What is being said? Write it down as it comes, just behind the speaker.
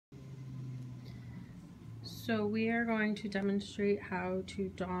So we are going to demonstrate how to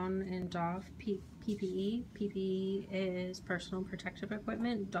don and doff PPE. PPE is personal protective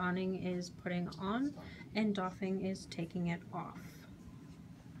equipment, donning is putting on, and doffing is taking it off.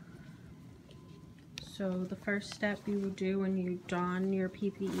 So the first step you would do when you don your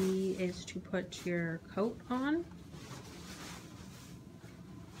PPE is to put your coat on.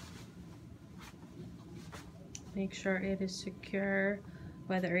 Make sure it is secure,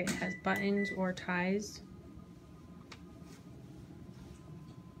 whether it has buttons or ties.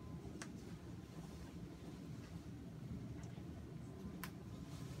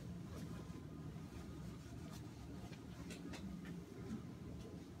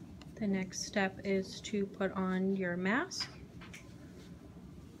 The next step is to put on your mask.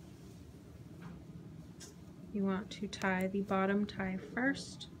 You want to tie the bottom tie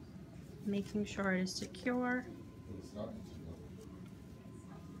first, making sure it is secure.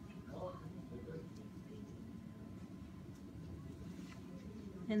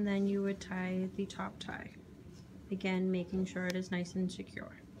 And then you would tie the top tie. Again, making sure it is nice and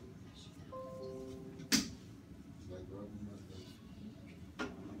secure.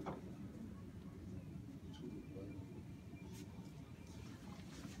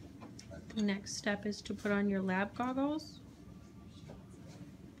 The next step is to put on your lab goggles.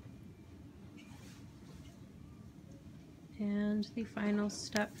 And the final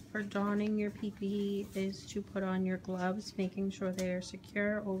step for donning your PPE is to put on your gloves, making sure they are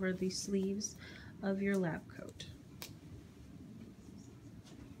secure over the sleeves of your lab coat.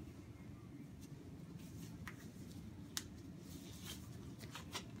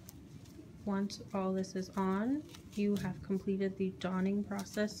 Once all this is on, you have completed the donning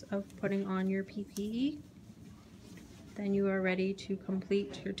process of putting on your PPE. Then you are ready to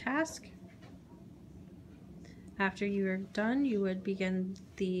complete your task. After you are done, you would begin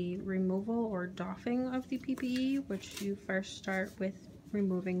the removal or doffing of the PPE, which you first start with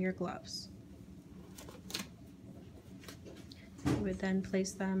removing your gloves. You would then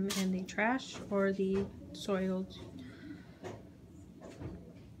place them in the trash or the soiled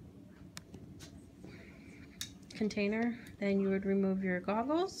container. Then you would remove your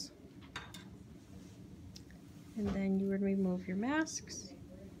goggles, and then you would remove your masks.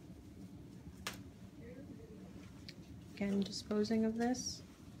 Again, disposing of this,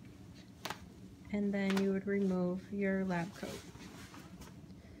 and then you would remove your lab coat.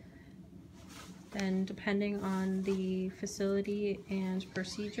 Then, depending on the facility and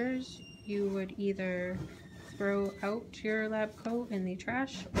procedures, you would either throw out your lab coat in the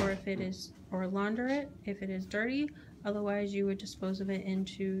trash, or launder it if it is dirty. Otherwise, you would dispose of it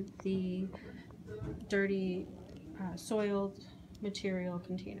into the dirty, soiled material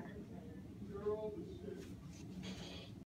container.